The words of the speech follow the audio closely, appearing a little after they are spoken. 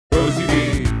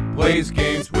plays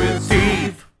games with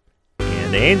Steve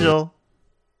and Angel.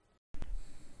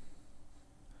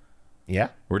 Yeah?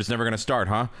 We're just never going to start,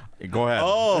 huh? Go ahead.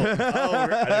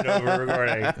 I don't know if we're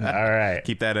recording. All right.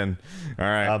 Keep that in. All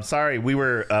right. I'm sorry.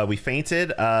 We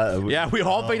fainted. Yeah, we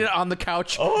all fainted on the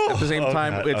couch at the same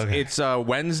time. It's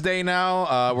Wednesday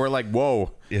now. We're like,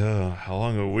 whoa. Yeah, how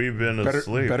long have we been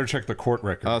asleep? Better check the court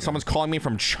record. Someone's calling me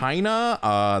from China.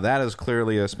 That is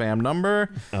clearly a spam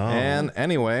number. And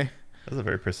anyway. That's a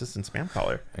very persistent spam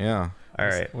caller. Yeah. All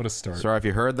right. What a start. Sorry if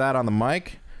you heard that on the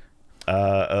mic.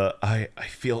 I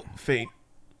feel faint.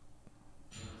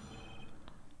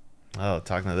 Oh,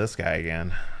 talking to this guy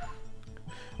again.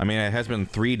 I mean, it has been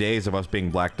 3 days of us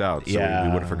being blacked out, so Yeah.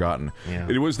 we would have forgotten. Yeah.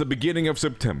 It was the beginning of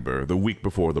September, the week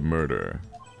before the murder.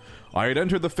 I had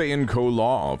entered the Fay & Co.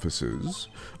 law offices.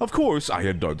 Of course, I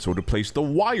had done so to place the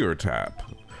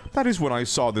wiretap. That is when I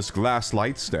saw this glass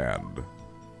light stand.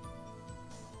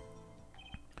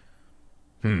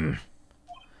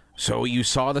 So you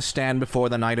saw the stand before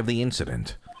the night of the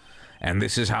incident, and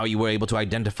this is how you were able to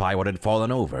identify what had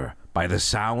fallen over, by the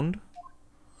sound?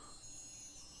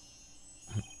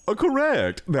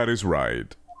 Correct, that is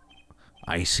right.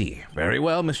 I see. Very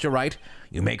well, Mr. Wright.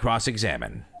 You may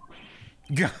cross-examine.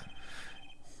 What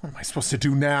am I supposed to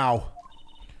do now?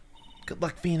 Good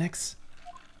luck, Phoenix.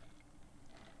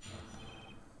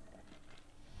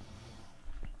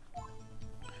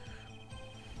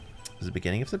 It was the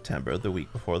beginning of September, the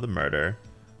week before the murder.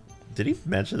 Did he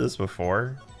mention this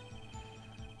before?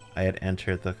 I had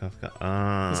entered the...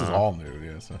 This is all new,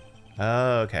 yeah. So.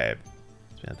 Okay.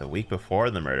 The week before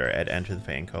the murder, I had entered the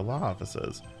Fay & Co. law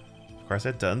offices. Of course,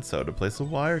 I'd done so to place a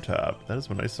wiretap. That is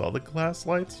when I saw the glass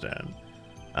light stand.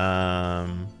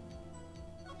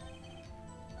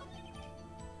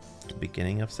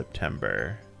 Beginning of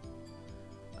September.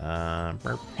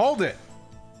 Hold it!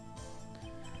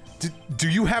 Do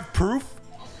you have proof?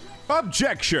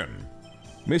 Objection!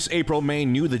 Miss April May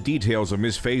knew the details of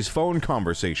Miss Faye's phone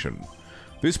conversation.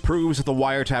 This proves that the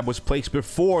wiretap was placed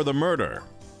before the murder.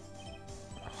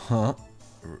 Huh?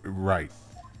 Right.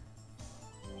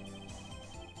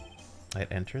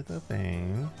 I'd entered the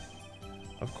thing.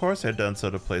 Of course I'd done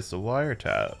so to place the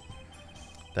wiretap.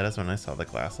 That is when I saw the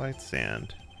glass light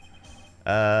stand.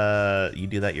 You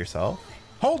do that yourself?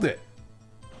 Hold it!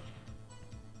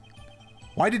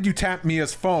 Why did you tap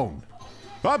Mia's phone?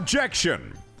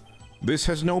 Objection! This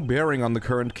has no bearing on the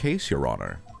current case, Your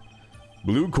Honor.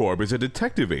 Blue Corp is a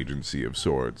detective agency of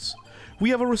sorts. We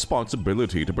have a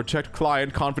responsibility to protect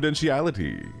client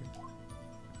confidentiality.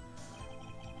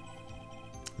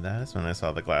 That is when I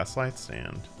saw the glass light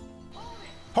stand.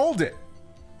 Hold it!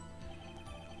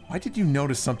 Why did you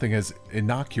notice something as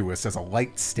innocuous as a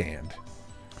light stand?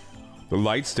 The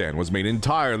light stand was made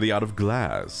entirely out of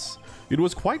glass. It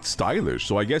was quite stylish,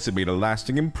 so I guess it made a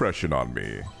lasting impression on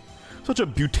me. Such a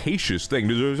beauticious thing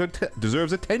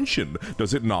deserves attention,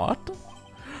 does it not?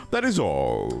 That is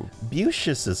all.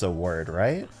 Beautious is a word,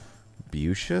 right?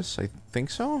 Beautious? I think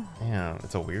so. Yeah,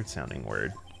 it's a weird sounding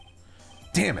word.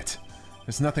 Damn it!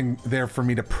 There's nothing there for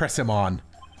me to press him on.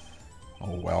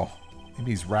 Oh well.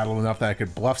 Maybe he's rattled enough that I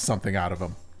could bluff something out of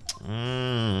him.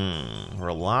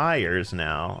 We're liars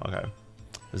now. Okay.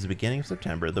 It was the beginning of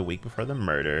September, the week before the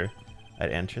murder.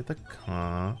 I'd entered the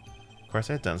Of course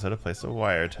I had done so to place a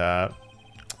wiretap.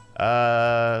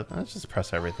 Let's just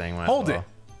press everything. Hold it!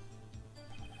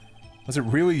 Was it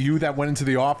really you that went into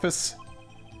the office?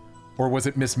 Or was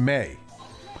it Miss May?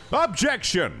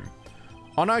 Objection!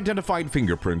 Unidentified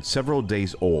fingerprints several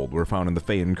days old were found in the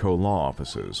Fay & Co. law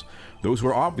offices. Those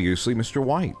were obviously Mr.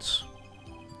 White's.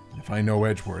 If I know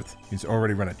Edgeworth, he's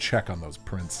already run a check on those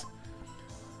prints.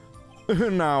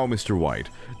 Now, Mr. White,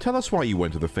 tell us why you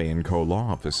went to the Fay & Co.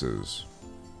 law offices.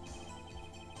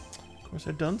 Of course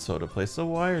I'd done so to place the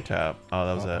wiretap. Oh,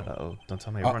 that was it. Uh-oh. Don't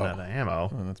tell me I run out of ammo.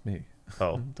 Oh, that's me.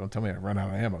 Oh. Don't tell me I run out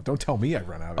of ammo. Don't tell me I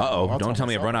run out of ammo. Uh-oh, don't tell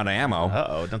me I've run out of ammo.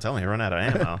 Uh-oh, don't tell me I run out of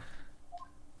ammo.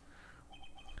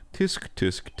 Tisk,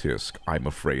 tisk, tisk. I'm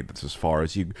afraid that's as far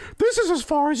as you... This is as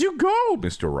far as you go,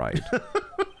 Mr. Wright.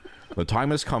 The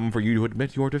time has come for you to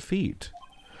admit your defeat.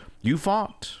 You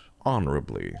fought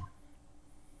honorably.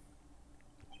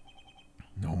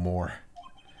 No more.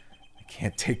 I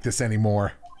can't take this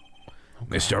anymore.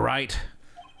 Mr. Wright,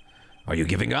 are you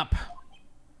giving up?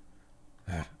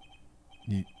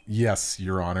 Yes,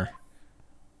 Your Honor.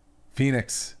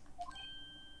 Phoenix.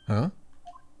 Huh?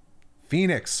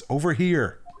 Phoenix, over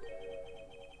here.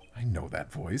 I know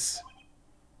that voice.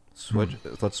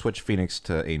 Let's switch Phoenix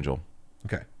to Angel.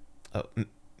 Okay.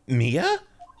 Mia?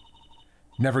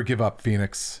 Never give up,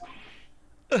 Phoenix.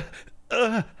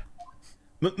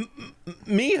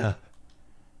 Mia?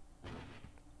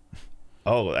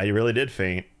 Oh, I really did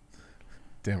faint.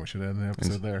 Damn, we should end the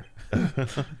episode there.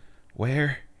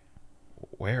 Where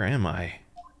am I?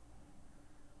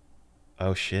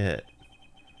 Oh shit.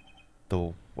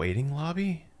 The waiting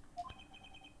lobby?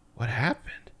 What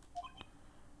happened?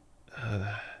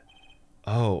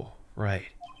 Oh, right.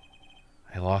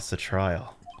 I lost the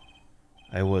trial.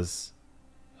 I was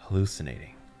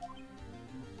hallucinating.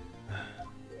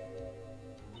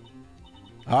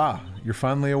 Ah, you're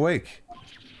finally awake.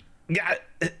 Yeah.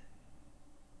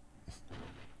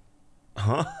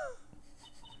 Huh?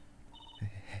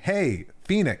 Hey,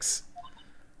 Phoenix.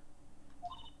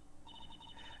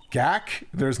 Gack?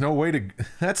 There's no way to...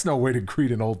 That's no way to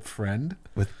greet an old friend.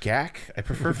 With Gak? I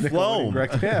prefer Nickelodeon Floam.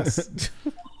 Greg, yes.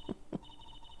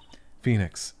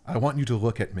 Phoenix, I want you to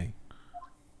look at me.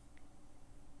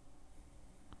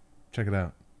 Check it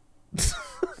out.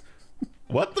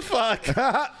 What the fuck?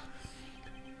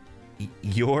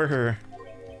 You're...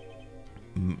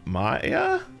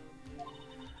 Maya?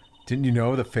 Didn't you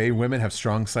know the Fae women have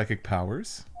strong psychic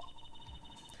powers?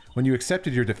 When you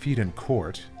accepted your defeat in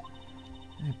court,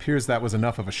 it appears that was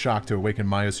enough of a shock to awaken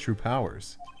Maya's true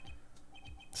powers.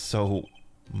 So,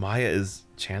 Maya is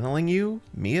channeling you?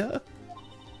 Mia?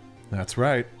 That's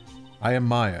right. I am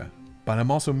Maya, but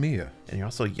I'm also Mia. And you're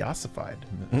also yassified.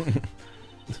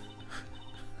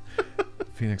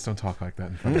 Phoenix, don't talk like that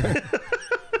in front of me.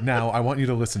 Now, I want you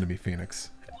to listen to me,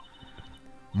 Phoenix.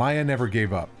 Maya never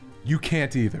gave up. You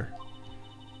can't either.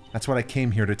 That's what I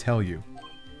came here to tell you.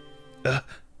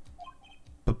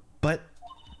 But...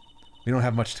 We don't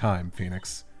have much time,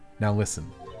 Phoenix. Now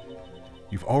listen.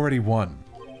 You've already won.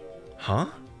 Huh?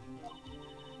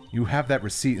 You have that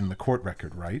receipt in the court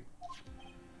record, right?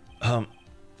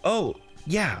 Oh,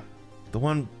 yeah. The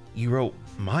one you wrote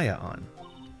Maya on.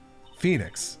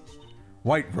 Phoenix.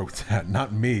 Wright wrote that,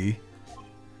 not me.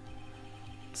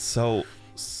 So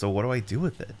what do I do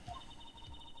with it?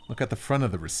 Look at the front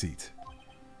of the receipt.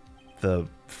 The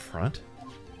front?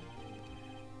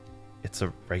 It's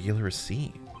a regular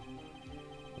receipt.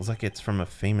 Looks like it's from a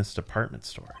famous department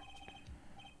store.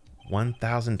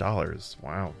 $1,000.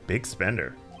 Wow, big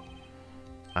spender.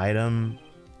 Item,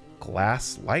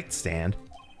 glass light stand.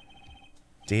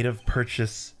 Date of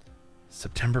purchase,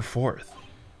 September 4th.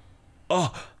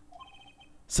 Oh,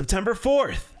 September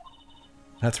 4th!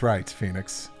 That's right,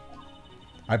 Phoenix.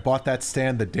 I bought that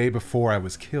stand the day before I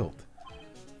was killed.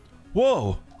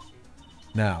 Whoa!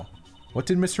 Now, what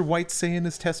did Mr. White say in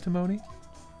his testimony?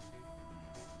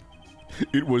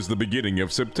 It was the beginning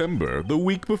of September, the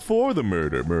week before the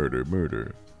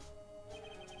murder.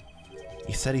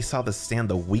 He said he saw the stand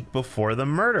the week before the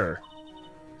murder.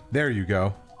 There you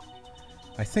go.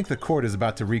 I think the court is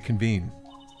about to reconvene.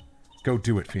 Go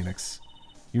do it, Phoenix.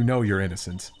 You know you're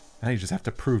innocent. Now you just have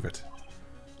to prove it.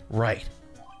 Right.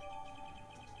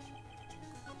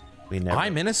 We never...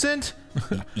 I'm innocent?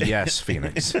 Yes,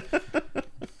 Phoenix.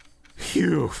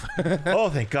 Phew. Oh,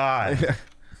 thank God.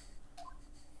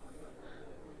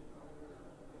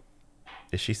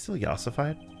 Is she still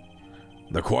yassified?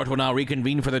 The court will now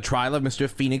reconvene for the trial of Mr.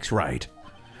 Phoenix Wright.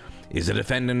 Is the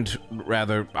defendant...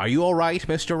 Rather, are you all right,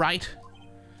 Mr. Wright?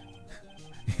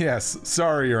 Yes,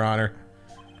 sorry, Your Honor.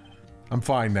 I'm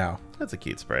fine now. That's a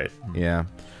cute sprite. Yeah.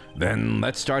 Then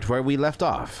let's start where we left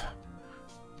off.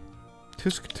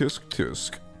 Tisk, tisk,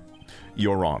 tisk.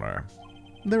 Your Honor,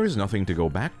 there is nothing to go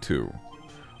back to.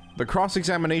 The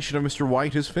cross-examination of Mr.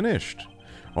 White is finished.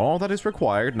 All that is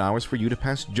required now is for you to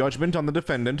pass judgment on the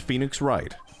defendant, Phoenix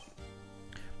Wright.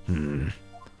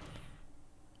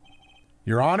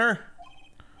 Your Honor?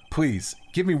 Please,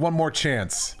 give me one more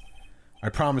chance. I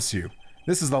promise you.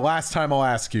 This is the last time I'll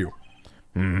ask you.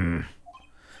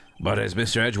 But as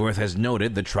Mr. Edgeworth has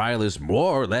noted, the trial is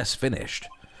more or less finished.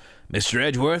 Mr.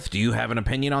 Edgeworth, do you have an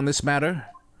opinion on this matter?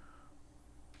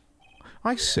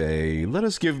 I say, let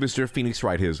us give Mr. Phoenix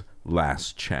Wright his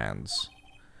last chance.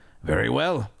 Very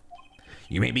well.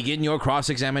 You may begin your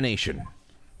cross-examination.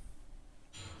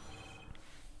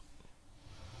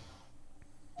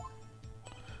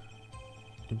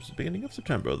 It was the beginning of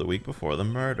September, the week before the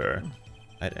murder.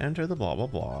 I'd enter the blah blah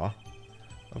blah.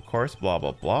 Of course, blah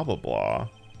blah blah blah blah.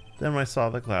 Then when I saw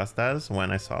the glass, that is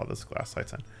when I saw this glass light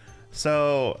sign.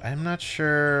 So, I'm not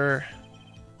sure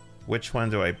which one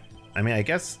do I mean, I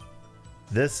guess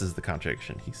this is the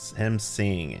contradiction. Him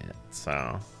seeing it,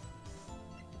 so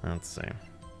let's see.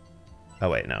 Oh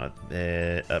wait, no,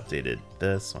 it updated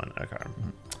this one. Okay.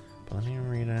 But let me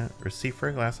read it. Receipt for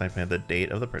a glass light fan, the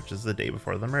date of the purchase, the day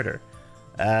before the murder.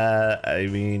 I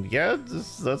mean, yeah,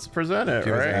 just, let's present it,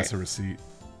 Give his right? ass a receipt.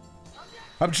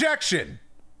 Objection!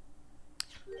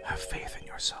 Have faith in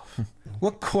yourself.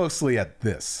 Look closely at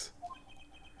this.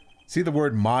 See the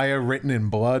word Maya written in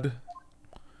blood?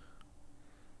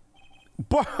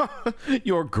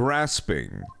 You're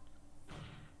grasping.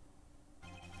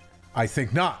 I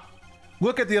think not.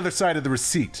 Look at the other side of the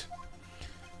receipt.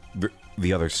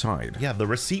 The other side. Yeah, the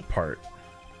receipt part.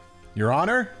 Your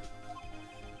Honor,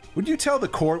 would you tell the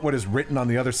court what is written on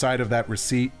the other side of that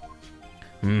receipt?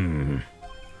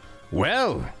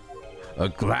 Well, a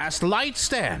glass light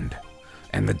stand.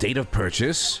 And the date of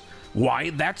purchase, why,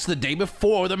 that's the day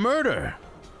before the murder.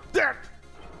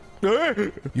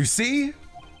 You see?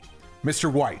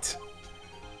 Mr. White,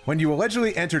 when you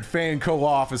allegedly entered Fay & Co.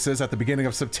 offices at the beginning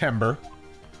of September,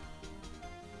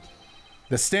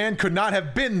 the stand could not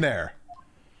have been there.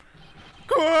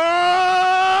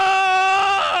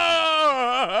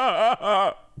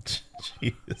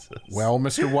 Jesus. Well,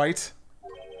 Mr. White,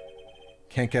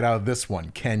 can't get out of this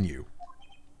one, can you?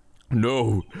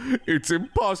 No, it's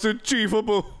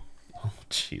impossible.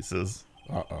 Jesus.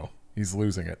 Uh-oh, he's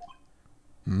losing it.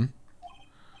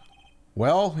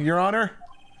 Well, Your Honor,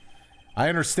 I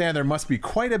understand there must be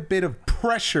quite a bit of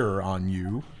pressure on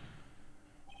you,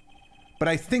 but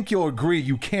I think you'll agree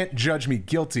you can't judge me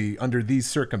guilty under these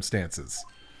circumstances.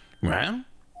 Well,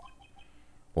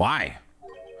 why?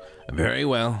 Very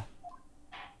well.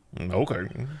 Okay.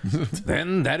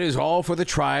 Then that is all for the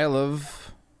trial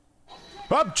of...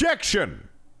 Objection!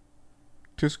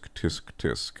 Tisk, tisk,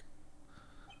 tisk.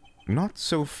 Not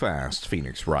so fast,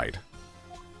 Phoenix Wright.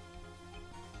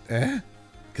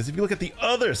 Because if you look at the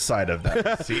other side of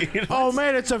that receipt... Oh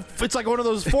man, it's like one of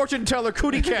those fortune teller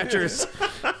cootie catchers.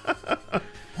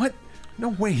 What? No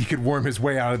way he could worm his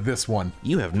way out of this one.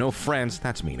 You have no friends.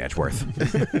 That's mean, Edgeworth.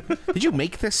 Did you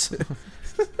make this?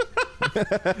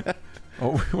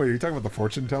 Oh, wait, are you talking about the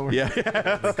fortune teller? Yeah.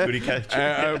 Cootie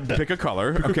catcher. Pick a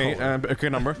color. Okay, pick a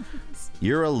number.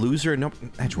 You're a loser. No,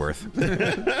 Edgeworth.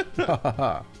 And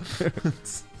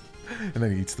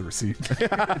then he eats the receipt.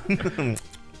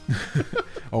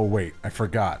 Oh, wait, I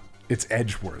forgot. It's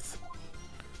Edgeworth.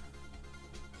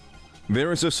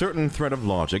 There is a certain thread of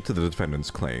logic to the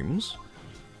defendant's claims.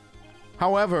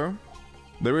 However,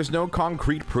 there is no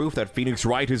concrete proof that Phoenix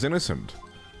Wright is innocent.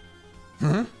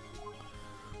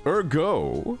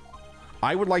 Ergo,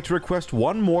 I would like to request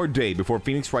one more day before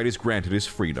Phoenix Wright is granted his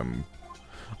freedom.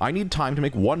 I need time to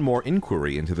make one more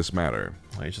inquiry into this matter.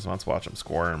 He just wants to watch him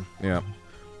squirm. Yeah.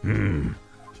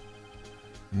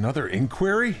 Another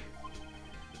inquiry?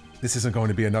 This isn't going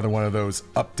to be another one of those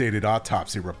updated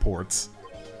autopsy reports.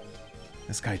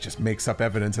 This guy just makes up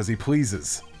evidence as he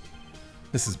pleases.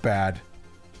 This is bad.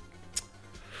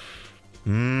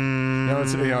 You know,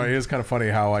 it is kind of funny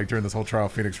how, like, during this whole trial,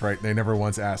 Phoenix Wright, they never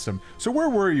once asked him, so where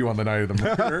were you on the night of the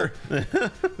murder?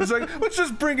 It's like, let's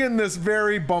just bring in this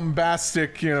very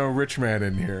bombastic, rich man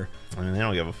in here. I mean, they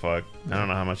don't give a fuck. I don't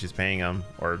know how much he's paying him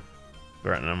or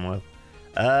threatening him with.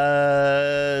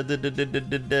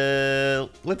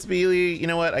 Let's be, you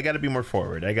know what? I gotta be more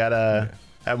forward. I gotta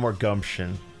have more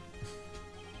gumption.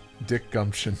 Dick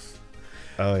gumption.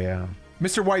 Oh, yeah.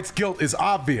 Mr. White's guilt is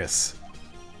obvious.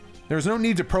 There's no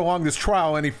need to prolong this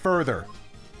trial any further.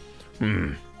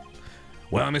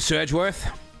 Well, Mr. Edgeworth?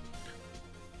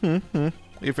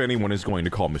 If anyone is going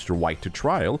to call Mr. White to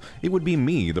trial, it would be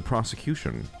me, the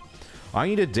prosecution. I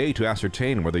need a day to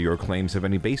ascertain whether your claims have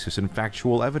any basis in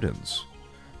factual evidence.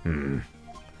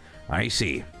 I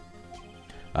see.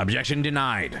 Objection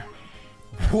denied.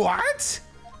 What?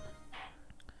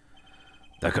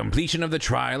 The completion of the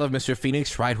trial of Mr.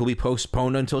 Phoenix Wright will be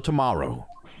postponed until tomorrow.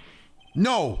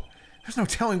 No! There's no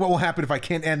telling what will happen if I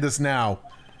can't end this now.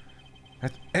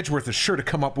 Edgeworth is sure to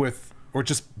come up with, or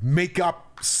just make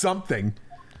up something.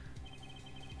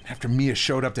 After Mia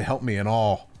showed up to help me and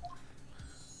all.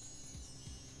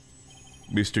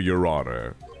 Mr. Your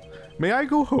Honor, may I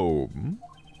go home?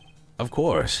 Of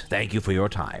course. Thank you for your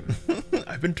time.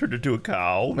 I've been turned into a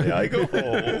cow. May I go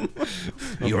home?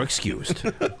 You're excused.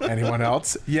 Anyone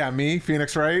else? Yeah, me,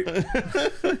 Phoenix Wright.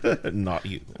 Not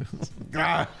you.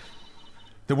 Ah,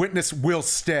 the witness will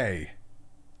stay.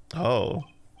 Oh.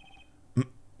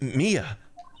 Mia.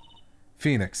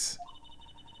 Phoenix,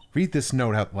 read this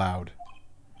note out loud.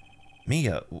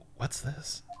 Mia, what's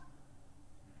this?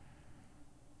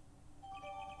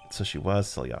 So she was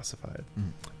still ossified.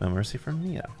 No mercy from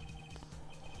Mia.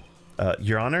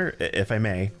 Your Honor, if I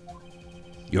may.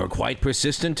 You're quite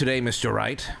persistent today, Mr.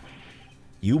 Wright.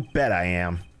 You bet I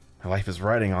am. My life is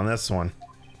riding on this one.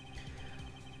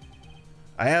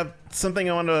 I have something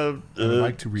I want to... I would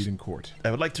like to read in court. I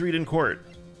would like to read in court.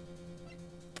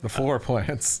 The floor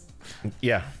plans.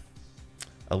 Yeah.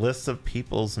 A list of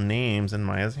people's names in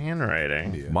Maya's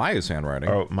handwriting. Yeah. Maya's handwriting.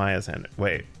 Oh, Maya's hand.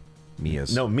 Wait.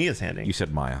 Mia's. No, Mia's handing. You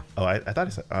said Maya. Oh, I thought I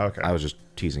said... Oh, okay. I was just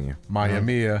teasing you. Maya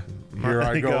Mia, here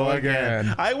I go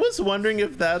again. I was wondering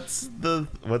if that's the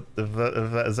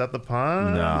is that the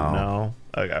pun? No. No.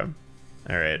 Okay.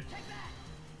 All right.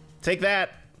 Take that.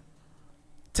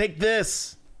 Take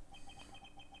this.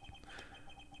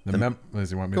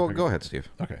 Does he want me to pick Go it? ahead, Steve.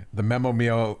 Okay. The memo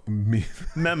Memo.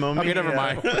 Okay, never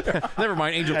mind. Never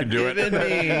mind. Angel can do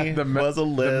it. The was a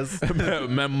list.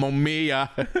 Mamma mia.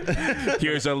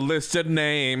 Here's a list of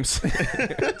names.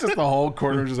 Just the whole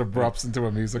corner just erupts into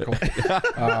a musical.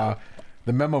 The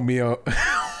Memo Mio.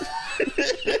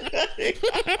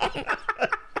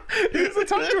 It's a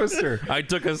tongue twister. I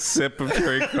took a sip of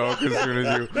cherry coke as soon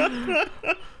as you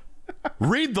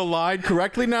read the line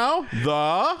correctly now.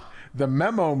 The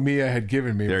memo Mia had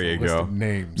given me There was a you list go. of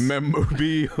names.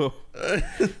 Memobile.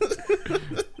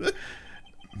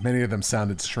 Many of them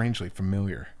sounded strangely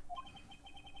familiar.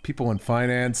 People in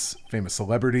finance, famous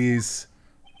celebrities.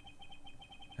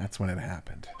 That's when it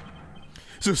happened.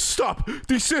 So stop!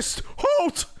 Desist!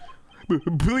 Halt!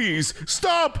 Please,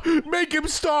 stop! Make him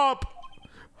stop!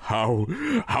 How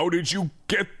did you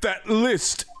get that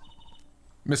list?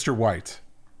 Mr. White,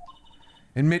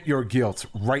 admit your guilt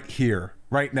right here,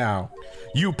 right now,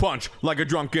 You punch like a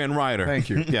drunken rider. Thank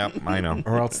you. Yeah, I know.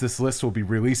 or else this list will be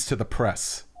released to the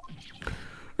press.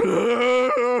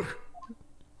 Oh,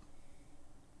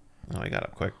 I got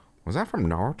up quick. Was that from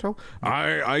Naruto?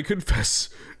 I confess.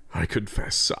 I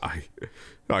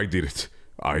did it.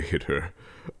 I hit her.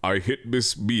 I hit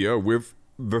Miss Mia with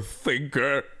the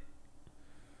thinker.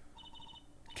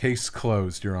 Case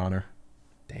closed, Your Honor.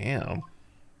 Damn.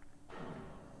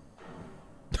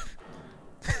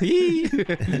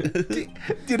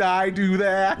 Did I do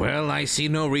that? Well, I see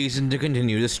no reason to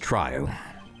continue this trial.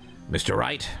 Mr.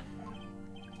 Wright,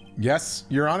 Yes,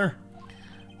 Your Honor.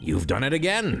 you've done it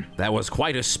again. That was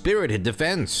quite a spirited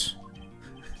defense.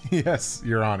 Yes,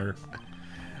 Your Honor.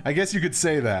 I guess you could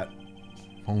say that.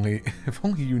 If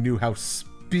only you knew how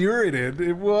spirited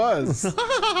it was.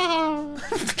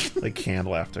 Like canned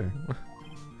laughter.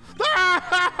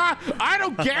 I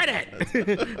don't get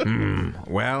it.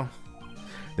 Well,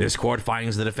 this court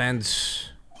finds the defense.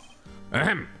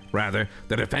 Rather,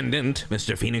 the defendant,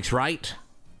 Mr. Phoenix Wright,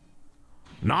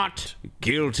 not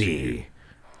guilty.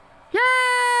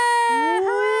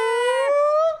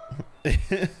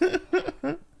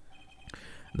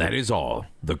 That is all.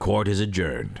 The court is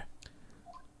adjourned.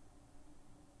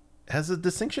 Has the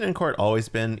distinction in court always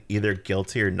been either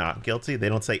guilty or not guilty? They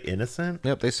don't say innocent?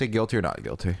 Yep, they say guilty or not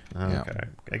guilty. Okay.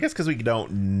 I guess because we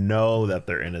don't know that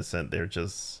they're innocent, they're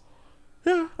just...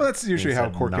 Well, that's usually He how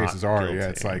said court not cases are. guilty. Yeah,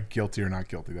 it's like guilty or not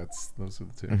guilty. Those are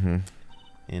the two.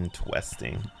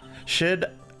 Interesting. Should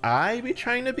I be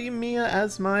trying to be Mia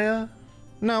as Maya?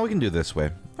 No, we can do it this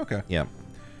way. Okay. Yep.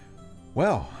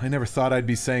 Well, I never thought I'd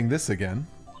be saying this again.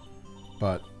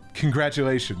 But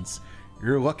congratulations.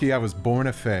 You're lucky I was born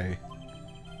a fae.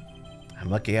 I'm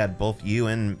lucky I had both you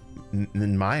and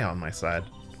Maya on my side.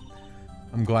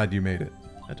 I'm glad you made it.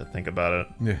 I had to think about it.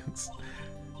 Yes.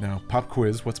 Now, pop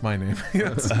quiz, what's my name?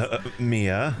 Yes.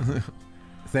 Mia.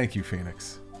 Thank you,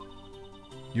 Phoenix.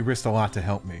 You risked a lot to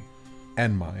help me.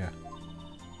 And Maya.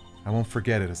 I won't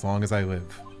forget it as long as I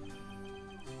live.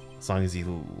 As long as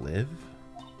you live?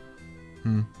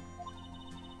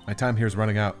 My time here is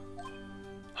running out.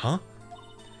 Huh?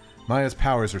 Maya's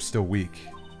powers are still weak.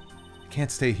 I can't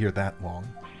stay here that long.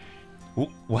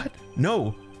 What?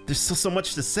 No. There's still so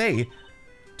much to say.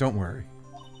 Don't worry.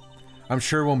 I'm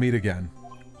sure we'll meet again.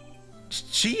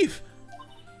 Chief!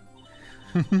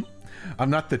 I'm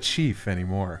not the chief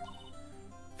anymore.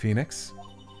 Phoenix,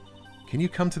 can you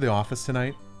come to the office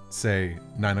tonight? Say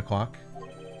 9 o'clock?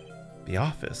 The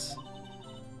office.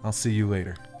 I'll see you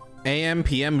later. AM,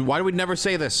 PM, why do we never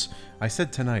say this? I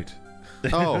said tonight.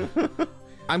 Oh.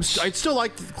 I'd still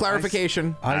like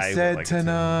clarification. I I would said like it to.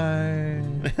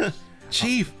 tonight.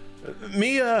 Chief!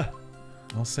 Mia!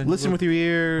 I'll send Listen you with your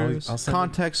ears. I'll send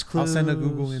Context clues. I'll send a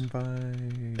Google invite.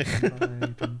 Invite.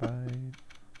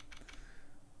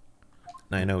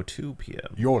 9:02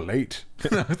 p.m. You're late.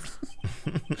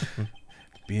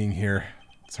 Being here,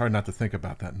 it's hard not to think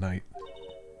about that night.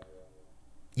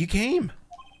 You came.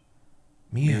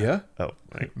 Mia. Mia? Oh,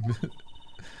 right. I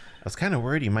was kind of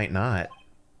worried you might not.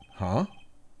 Huh?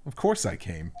 Of course I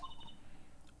came.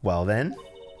 Well then,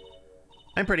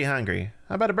 I'm pretty hungry.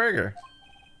 How about a burger?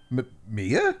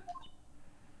 Mia?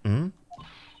 You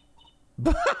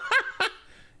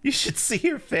should see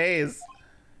your face.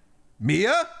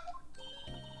 Mia?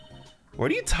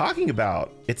 What are you talking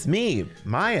about? It's me,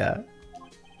 Maya.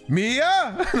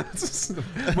 Mia?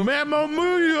 Mamma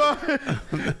mia!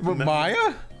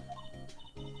 Maya?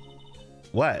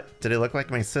 What? Did it look like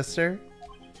my sister?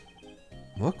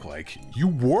 look like you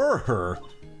were her.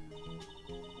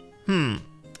 I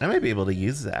might be able to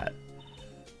use that.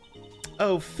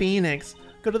 Oh, Phoenix,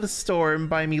 go to the store and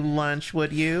buy me lunch,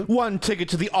 would you? One ticket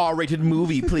to the R-rated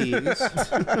movie, please.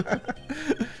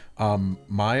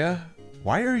 Maya,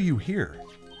 why are you here?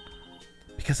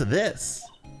 Because of this.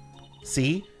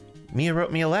 See? Mia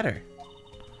wrote me a letter.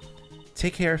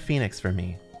 Take care of Phoenix for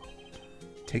me.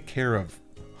 Take care of...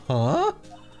 Huh?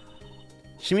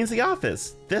 She means the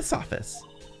office. This office.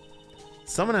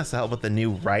 Someone has to help with the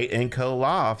new Wright & Co.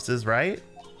 law offices, right?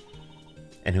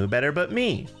 And who better but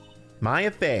me?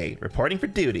 Maya Fey, reporting for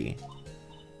duty.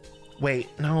 Wait,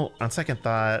 no, on second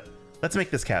thought, let's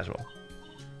make this casual.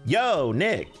 Yo,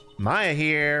 Nick, Maya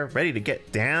here, ready to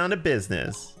get down to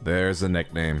business. There's a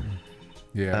nickname.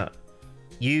 Yeah.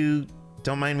 You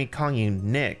don't mind me calling you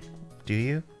Nick, do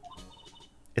you?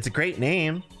 It's a great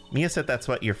name. Mia said that's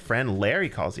what your friend Larry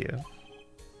calls you.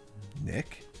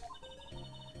 Nick?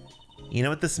 You know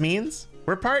what this means?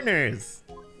 We're partners.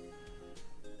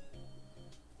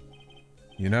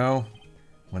 You know,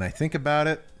 when I think about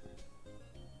it...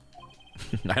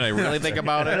 And I really think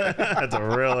about it. That's a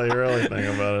really thing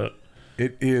about it.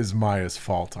 It is Maya's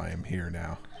fault I am here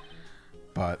now.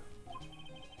 But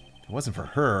if it wasn't for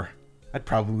her, I'd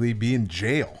probably be in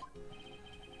jail.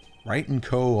 Wright &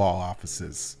 Co. law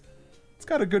offices. It's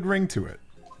got a good ring to it.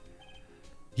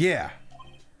 Yeah.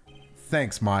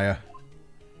 Thanks, Maya.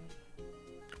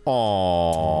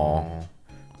 Aww.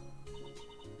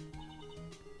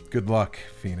 Good luck,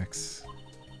 Phoenix.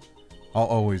 I'll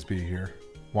always be here,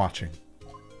 watching.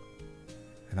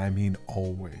 And I mean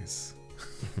always.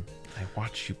 I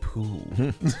watch you poo.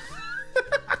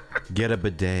 Get a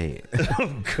bidet.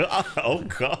 Oh god. Oh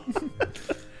god.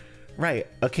 Right.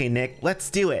 Okay, Nick, let's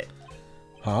do it.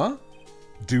 Huh?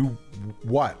 Do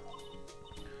what?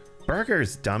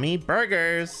 Burgers, dummy.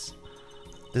 Burgers.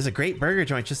 There's a great burger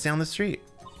joint just down the street.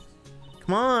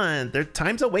 Come on.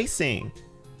 Time's a wasting.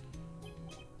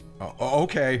 Oh,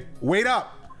 okay. Wait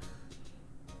up!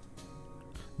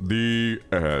 The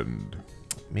end.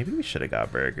 Maybe we should have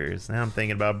got burgers. Now I'm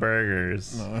thinking about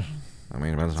burgers. I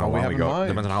mean, depends on all how we long have we in go. mind.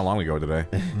 Depends on how long we go today.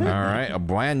 All right, a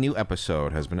brand new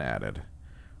episode has been added.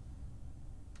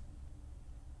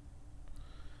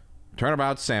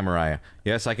 Turnabout Samurai.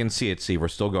 Yes, I can see it. See, we're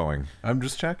still going. I'm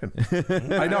just checking.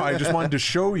 I know, I just wanted to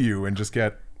show you and just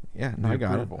get... Yeah, no, I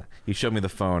got approval. it. He showed me the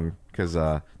phone because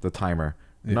the timer.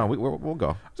 Yeah. No, we'll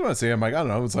go. I just want to say, I'm like, I don't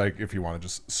know, it's like if you want to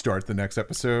just start the next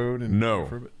episode and... No.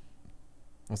 For a bit.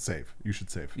 Well, save. You should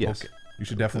save. Yes. Okay. You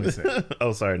should definitely save.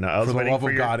 Oh, sorry. No, I was For the waiting love for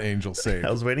of your, God, Angel, save.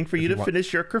 I was waiting for you to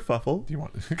finish your kerfuffle. Do you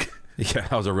want... Yeah,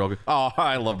 that was a real good. Oh,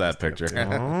 I love that picture.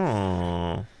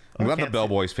 Oh. I'm glad the can't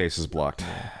bellboy's face is blocked.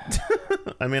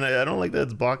 I mean, I don't like that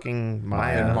it's blocking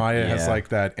Maya. And Maya has Yeah. like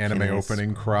that anime Goodness.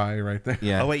 opening cry right there.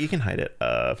 Yeah. Oh, wait, you can hide it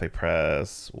if I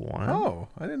press 1. Oh,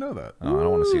 I didn't know that. Oh, I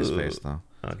don't want to see his face though.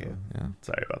 Okay. Yeah.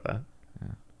 Sorry about that.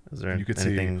 Is there You could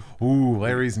anything? see, ooh,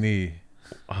 Larry's knee.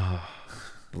 The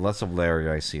less of Larry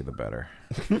I see, the better.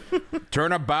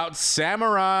 Turnabout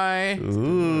Samurai.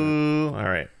 Ooh. All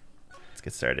right. Let's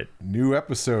get started. New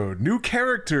episode, new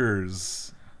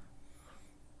characters.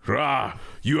 Ah,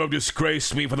 you have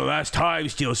disgraced me for the last time,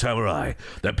 Steel Samurai.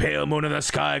 The pale moon in the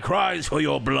sky cries for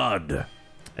your blood.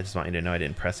 I just want you to know I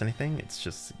didn't press anything. It's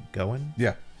just going.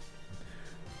 Yeah.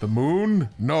 The moon?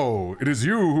 No, it is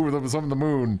you who are the son of the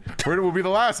moon. For it will be the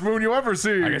last moon you ever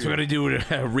see. I guess we're gonna do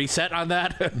a reset on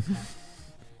that.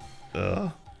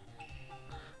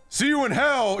 See you in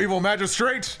hell, evil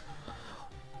magistrate.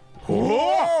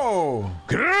 Whoa!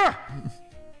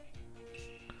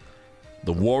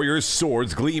 The warriors'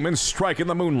 swords gleam and strike in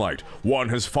the moonlight. One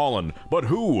has fallen, but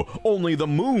who? Only the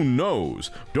moon knows.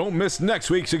 Don't miss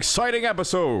next week's exciting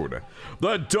episode.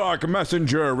 The Dark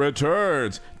Messenger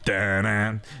returns.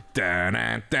 Da-na,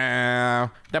 da-na, da.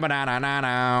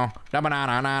 Da-ba-da-da-da-da.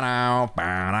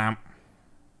 Da-ba-da-da-da-da.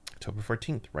 October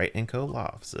 14th, Wright & Co. law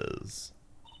offices.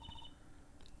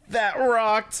 That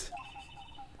rocked!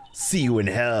 See you in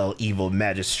hell, evil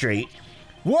magistrate.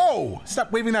 Whoa!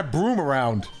 Stop waving that broom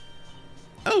around.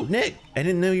 Oh, Nick, I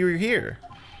didn't know you were here.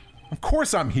 Of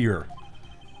course I'm here.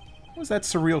 What was that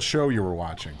surreal show you were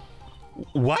watching?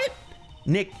 What?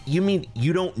 Nick, you mean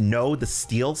you don't know the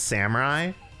Steel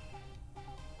Samurai?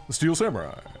 The Steel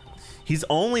Samurai. He's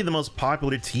only the most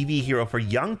popular TV hero for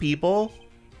young people.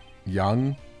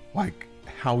 Young? Like,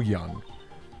 how young?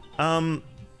 10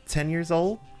 years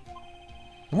old?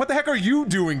 And what the heck are you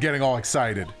doing getting all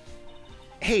excited?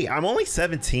 Hey, I'm only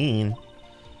 17.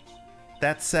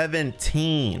 That's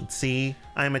 17. See?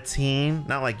 I'm a teen,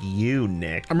 not like you,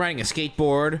 Nick. I'm riding a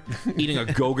skateboard, eating a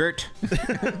Go-Gurt.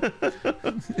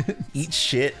 Eat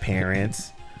shit,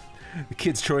 parents. The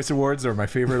Kids' Choice Awards are my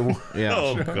favorite award. Yeah.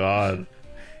 Oh, God.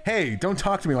 Hey, don't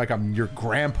talk to me like I'm your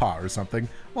grandpa or something.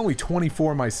 I'm only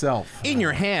 24 myself. In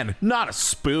your hand, not a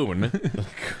spoon.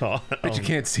 God. Bet you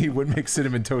can't see what makes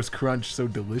Cinnamon Toast Crunch so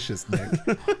delicious, Nick.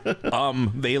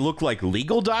 They look like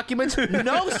legal documents?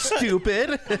 No,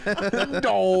 stupid.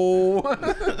 No.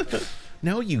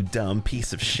 No, you dumb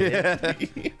piece of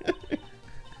shit.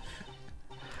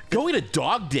 Go eat a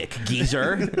dog dick,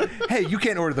 geezer. Hey, you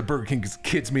can't order the Burger King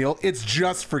kids meal. It's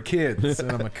just for kids.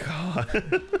 And I'm like, God.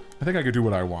 I think I could do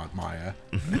what I want, Maya.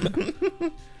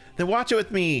 Then watch it with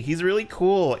me. He's really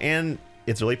cool, and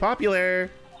it's really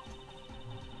popular.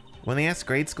 When they asked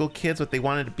grade school kids what they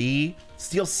wanted to be,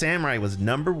 Steel Samurai was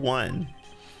 #1.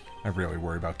 I really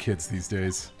worry about kids these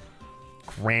days.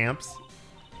 Cramps.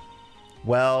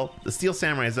 Well, the Steel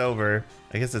Samurai is over.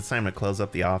 I guess it's time to close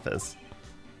up the office.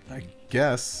 I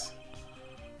guess.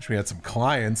 Wish we had some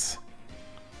clients.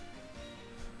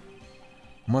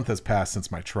 A month has passed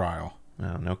since my trial.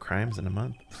 Oh, no crimes in a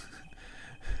month.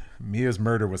 Mia's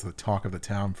murder was the talk of the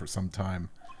town for some time,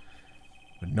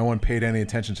 but no one paid any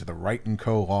attention to the Wright &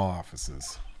 Co. law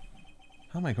offices.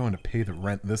 How am I going to pay the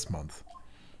rent this month?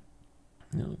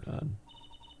 Oh, God.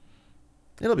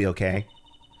 It'll be okay.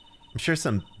 I'm sure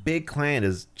some big client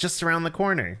is just around the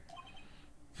corner.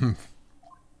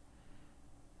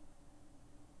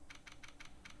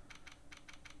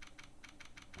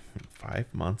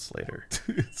 5 months later.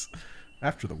 It's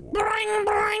after the war. Boing,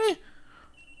 boing.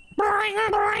 Boing,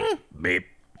 boing. Beep.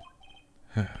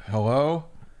 Hello?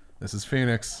 This is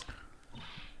Phoenix.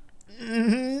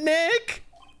 Nick!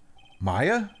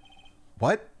 Maya?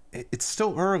 What? It's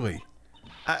still early.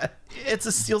 It's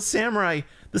a Steel Samurai.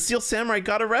 The Steel Samurai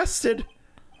got arrested.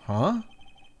 Huh?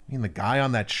 You mean the guy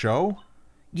on that show?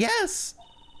 Yes.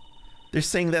 They're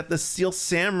saying that the Steel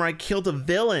Samurai killed a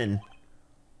villain.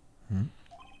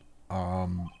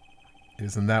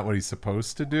 Isn't that what he's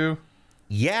supposed to do?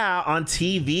 Yeah, on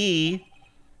TV.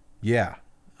 Yeah,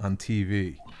 on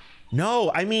TV.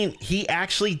 No, I mean, he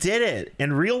actually did it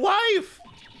in real life.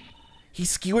 He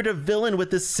skewered a villain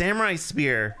with his samurai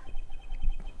spear.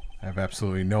 I have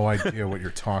absolutely no idea what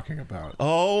you're talking about.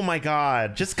 Oh my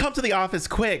God. Just come to the office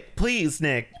quick, please,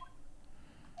 Nick.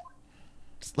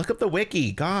 Just look up the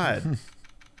wiki. God.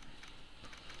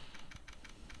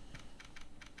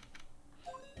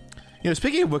 You know,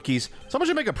 speaking of wikis, someone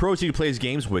should make a ProZD Plays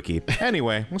Games wiki.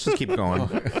 Anyway, let's just keep going.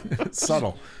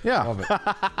 Subtle. Yeah. Love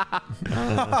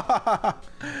it.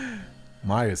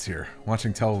 Maya's here,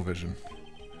 watching television.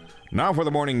 Now for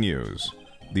the morning news.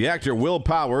 The actor Will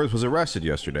Powers was arrested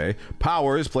yesterday.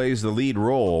 Powers plays the lead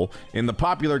role in the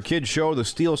popular kids show The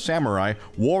Steel Samurai,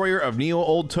 Warrior of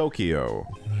Neo-Old Tokyo.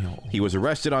 He was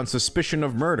arrested on suspicion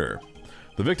of murder.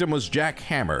 The victim was Jack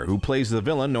Hammer, who plays the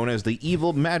villain known as the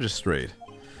Evil Magistrate.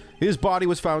 His body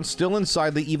was found still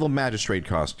inside the Evil Magistrate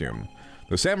costume.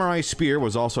 The samurai spear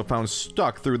was also found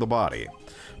stuck through the body.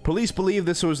 Police believe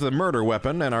this was the murder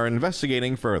weapon and are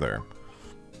investigating further.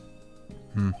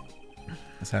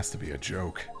 This has to be a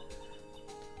joke.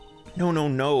 No, no,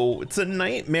 no. It's a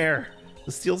nightmare.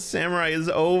 The Steel Samurai is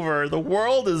over. The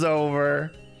world is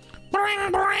over.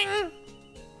 Boing, boing.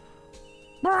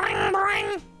 Boing,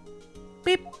 boing.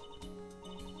 Beep.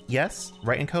 Yes,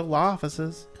 Wright & Co. law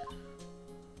offices.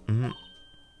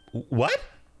 What?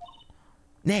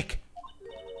 Nick,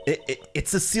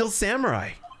 it's the Steel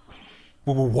Samurai.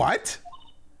 What?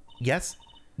 Yes,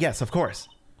 yes, of course.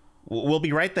 We'll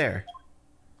be right there.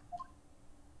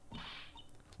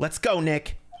 Let's go,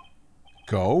 Nick.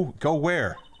 Go? Go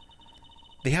where?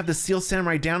 They have the Steel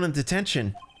Samurai down in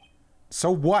detention.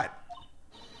 So what?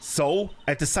 So,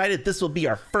 I've decided this will be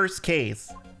our first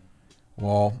case.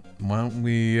 Well, why don't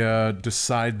we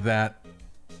decide that?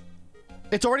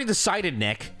 It's already decided,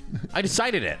 Nick. I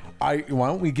decided it. Why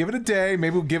don't we give it a day?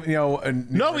 Maybe we'll give No,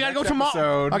 we gotta go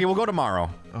tomorrow. Okay, we'll go tomorrow.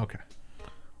 Okay.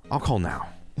 I'll call now.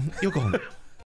 You'll go now.